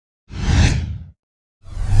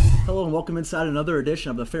Hello and welcome inside another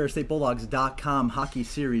edition of the FerrisStateBulldogs.com Hockey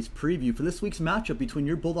Series preview for this week's matchup between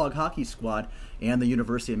your Bulldog hockey squad and the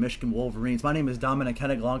University of Michigan Wolverines. My name is Dominic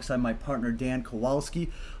Hennig alongside my partner Dan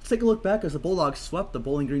Kowalski. Let's take a look back as the Bulldogs swept the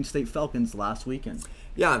Bowling Green State Falcons last weekend.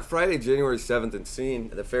 Yeah, on Friday, January 7th, and seeing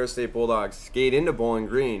the Ferris State Bulldogs skate into Bowling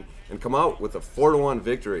Green and come out with a 4-1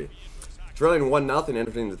 victory. Trailing 1-0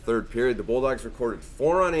 entering the third period, the Bulldogs recorded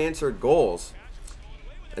 4 unanswered goals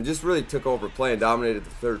and just really took over play and dominated the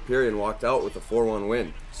third period and walked out with a 4-1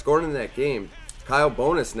 win. Scoring in that game, Kyle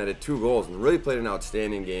Bonus netted 2 goals and really played an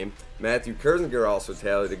outstanding game. Matthew Kersinger also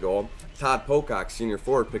tallied a goal. Todd Pocock, senior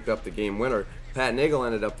forward, picked up the game winner. Pat Nagel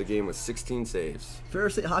ended up the game with 16 saves.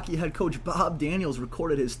 Ferris State hockey head coach Bob Daniels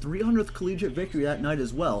recorded his 300th collegiate victory that night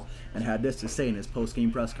as well and had this to say in his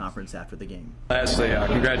post-game press conference after the game. Lastly,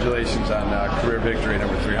 congratulations on career victory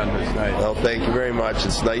number 300 tonight. Well, thank you very much.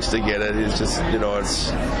 It's nice to get it. It's just,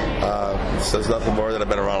 it says nothing more than I've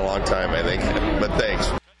been around a long time, I think. But thanks.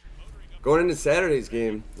 Going into Saturday's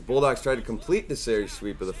game, the Bulldogs tried to complete the series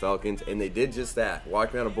sweep of the Falcons, and they did just that,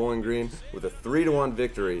 walking out of Bowling Green with a 3-1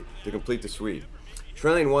 victory to complete the sweep.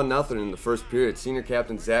 Trailing 1-0 in the first period, senior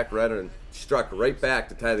captain Zach Redden struck right back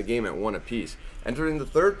to tie the game at 1 apiece. Entering the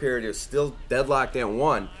third period, it was still deadlocked at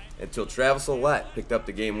 1 until Travis Ouellette picked up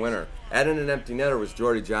the game winner. Adding an empty netter was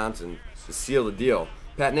Jordy Johnson to seal the deal.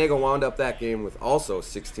 Pat Nagel wound up that game with also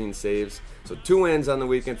 16 saves. So 2 wins on the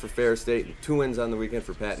weekend for Ferris State and 2 wins on the weekend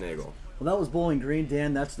for Pat Nagel. Well, that was Bowling Green,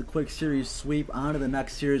 Dan. That's the quick series sweep. On to the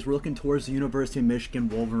next series. We're looking towards the University of Michigan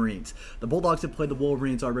Wolverines. The Bulldogs have played the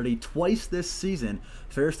Wolverines already twice this season.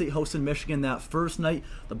 Ferris State hosted Michigan that first night.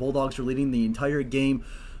 The Bulldogs are leading the entire game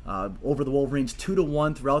over the Wolverines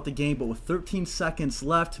 2-1 throughout the game, but with 13 seconds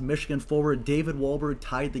left, Michigan forward David Wahlberg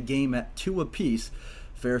tied the game at 2 apiece.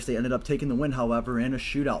 Ferris State ended up taking the win, however, in a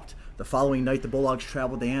shootout. The following night, the Bulldogs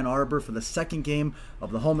traveled to Ann Arbor for the second game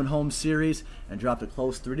of the home-and-home series and dropped a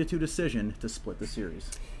close 3-2 decision to split the series.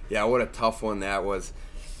 Yeah, what a tough one that was.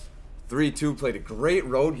 3-2 played a great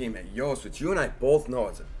road game at Yost, which you and I both know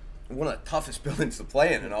is one of the toughest buildings to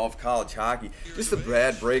play in all of college hockey. Just a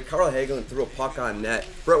bad break. Carl Hagelin threw a puck on net.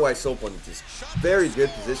 Brett Weissopel in just very good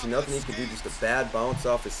position. Nothing he could do, just a bad bounce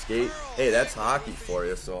off his skate. Hey, that's hockey for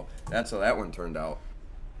you, so that's how that one turned out.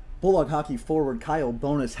 Bulldog hockey forward Kyle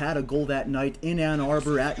Bonus had a goal that night in Ann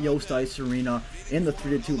Arbor at Yost Ice Arena in the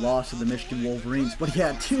 3-2 loss to the Michigan Wolverines, but he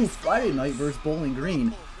had 2 Friday night versus Bowling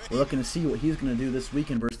Green. We're looking to see what he's going to do this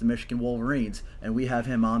weekend versus the Michigan Wolverines, and we have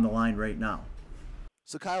him on the line right now.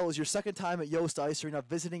 So Kyle, it was your second time at Yost Ice Arena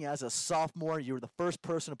visiting as a sophomore. You were the first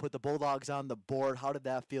person to put the Bulldogs on the board. How did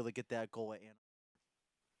that feel to get that goal at Ann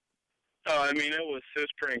Arbor? It was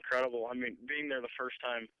pretty incredible. Being there the first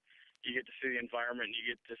time, you get to see the environment, you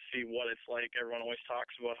get to see what it's like. Everyone always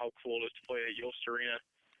talks about how cool it is to play at Yost Arena.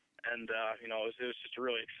 And, it was just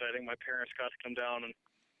really exciting. My parents got to come down, and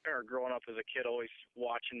I remember growing up as a kid always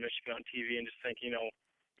watching Michigan on TV and just thinking,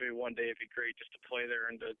 maybe one day it'd be great just to play there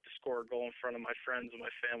and to score a goal in front of my friends and my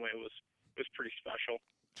family. It was pretty special.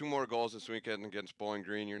 2 more goals this weekend against Bowling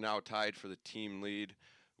Green. You're now tied for the team lead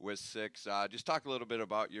with 6. Just talk a little bit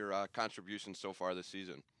about your contributions so far this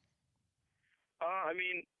season.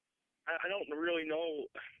 I don't really know.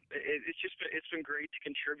 It's been great to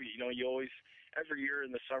contribute. You always, every year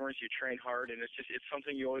in the summers you train hard, and it's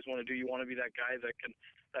something you always want to do. You want to be that guy that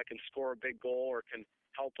can score a big goal or can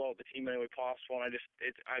help out the team any way possible. And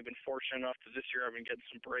I've been fortunate enough that this year I've been getting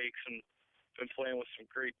some breaks and been playing with some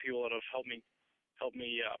great people that have helped me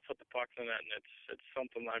put the puck in the net, and it's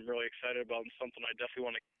something I'm really excited about and something I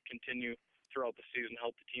definitely want to continue throughout the season,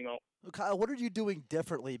 help the team out. Kyle, what are you doing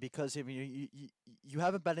differently? Because you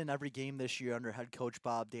haven't been in every game this year under head coach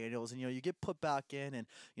Bob Daniels, and you get put back in, and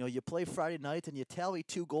you play Friday night, and you tally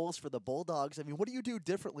 2 goals for the Bulldogs. What do you do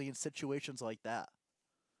differently in situations like that?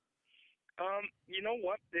 You know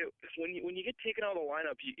what? When you get taken out of the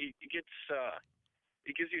lineup, it gives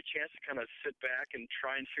you a chance to kind of sit back and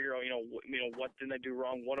try and figure out, what didn't I do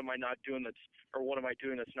wrong? What am I not doing what am I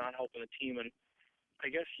doing that's not helping the team? And I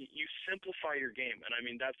guess you simplify your game, and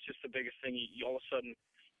that's just the biggest thing. You all of a sudden,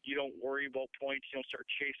 you don't worry about points. You don't start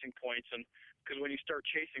chasing points, and because when you start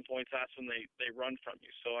chasing points, that's when they run from you.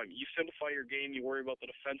 So you simplify your game. You worry about the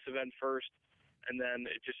defensive end first, and then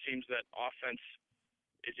it just seems that offense.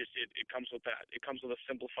 It comes with that. It comes with a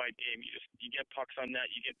simplified game. You get pucks on net.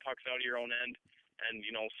 You get pucks out of your own end, and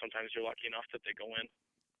sometimes you're lucky enough that they go in.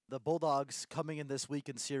 The Bulldogs coming in this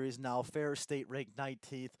weekend series now, Ferris State ranked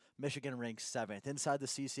 19th, Michigan ranked 7th. Inside the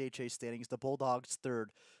CCHA standings, the Bulldogs 3rd,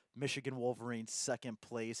 Michigan Wolverines second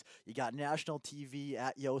place. You got national TV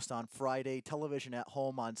at Yost on Friday, television at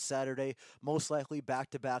home on Saturday, most likely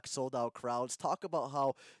back-to-back sold-out crowds. Talk about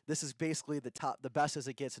how this is basically the best as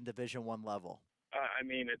it gets in Division I level. I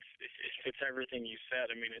mean, it's everything you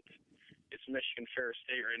said. I mean, it's Michigan, Ferris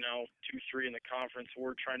State right now, 2-3 in the conference.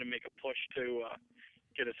 We're trying to make a push to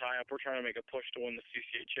get us high up. We're trying to make a push to win the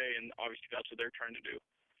CCHA, and obviously that's what they're trying to do.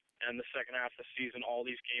 And the second half of the season, all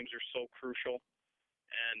these games are so crucial.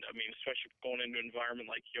 And, I mean, especially going into an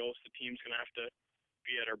environment like Yost, the team's going to have to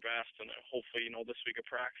be at our best. And hopefully, this week of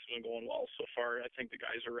practice has been going well so far. I think the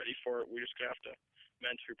guys are ready for it. We're just going to have to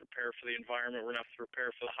mentally prepare for the environment. We're going to have to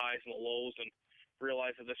prepare for the highs and the lows and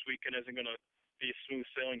realize that this weekend isn't going to be smooth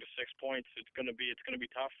sailing to 6 points. It's going to be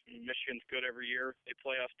tough. Michigan's good every year. They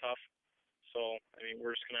play us tough. So, I mean,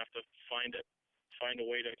 we're just going to have to find a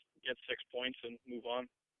way to get 6 points and move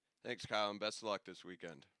on. Thanks, Kyle, and best of luck this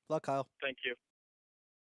weekend. Good luck, Kyle. Thank you.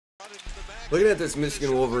 Looking at this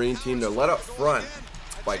Michigan Wolverine team, they're led up front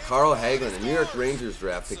by Carl Hagelin, a New York Rangers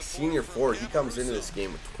draft pick, senior forward. He comes into this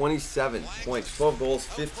game with 27 points, 12 goals,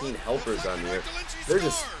 15 helpers on the year. They're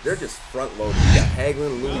just front loaded. You got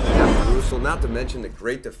Hagelin, Louis Caparuso, not to mention the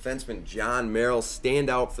great defenseman John Merrill,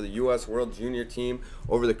 standout for the U.S. World Junior team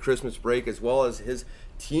over the Christmas break, as well as his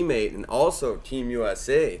teammate and also Team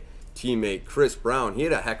USA teammate Chris Brown. He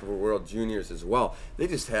had a heck of a World Juniors as well. They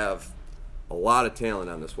just have a lot of talent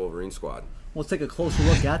on this Wolverine squad. Let's take a closer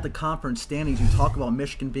look at the conference standings. You talk about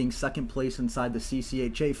Michigan being second place inside the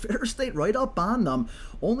CCHA. Ferris State right up on them,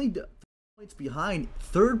 only points behind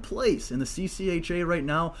third place in the CCHA right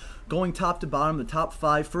now, going top to bottom, the top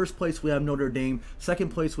five. First place we have Notre Dame, second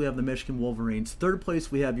place we have the Michigan Wolverines, third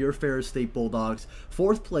place we have your Ferris State Bulldogs,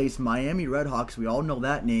 fourth place Miami Redhawks, we all know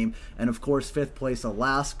that name, and of course fifth place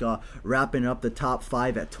Alaska, wrapping up the top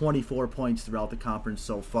five at 24 points throughout the conference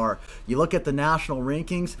so far. You look at the national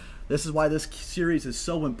rankings. This is why this series is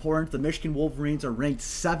so important. The Michigan Wolverines are ranked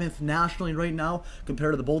 7th nationally right now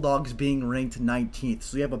compared to the Bulldogs being ranked 19th.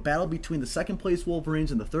 So you have a battle between the second place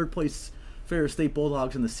Wolverines and the third place Ferris State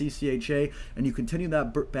Bulldogs in the CCHA, and you continue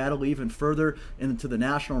that battle even further into the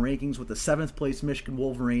national rankings with the 7th place Michigan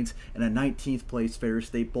Wolverines and a 19th place Ferris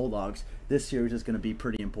State Bulldogs. This series is going to be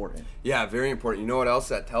pretty important. Yeah, very important. You know what else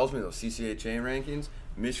that tells me, those CCHA rankings?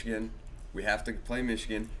 Michigan. We have to play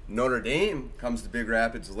Michigan. Notre Dame comes to Big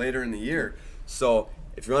Rapids later in the year. So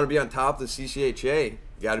if you want to be on top of the CCHA, you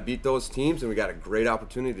got to beat those teams, and we got a great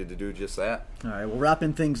opportunity to do just that. All right, well,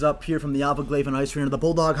 wrapping things up here from the Alva Glaven Ice Arena, the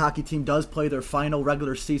Bulldog hockey team does play their final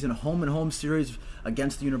regular season home-and-home series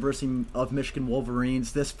against the University of Michigan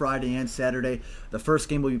Wolverines this Friday and Saturday. The first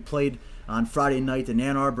game will be played on Friday night in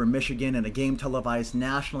Ann Arbor, Michigan, and a game televised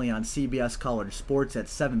nationally on CBS College Sports at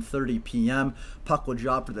 7:30 p.m. Puck will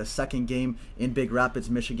drop for the second game in Big Rapids,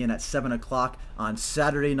 Michigan at 7 o'clock on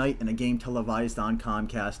Saturday night, and a game televised on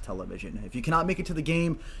Comcast Television. If you cannot make it to the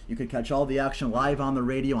game, you can catch all the action live on the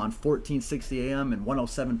radio on 1460 AM and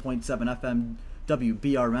 107.7 FM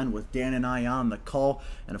WBRN with Dan and I on the call.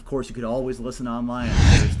 And of course, you could always listen online at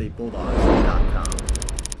FerrisStateBulldogs.com.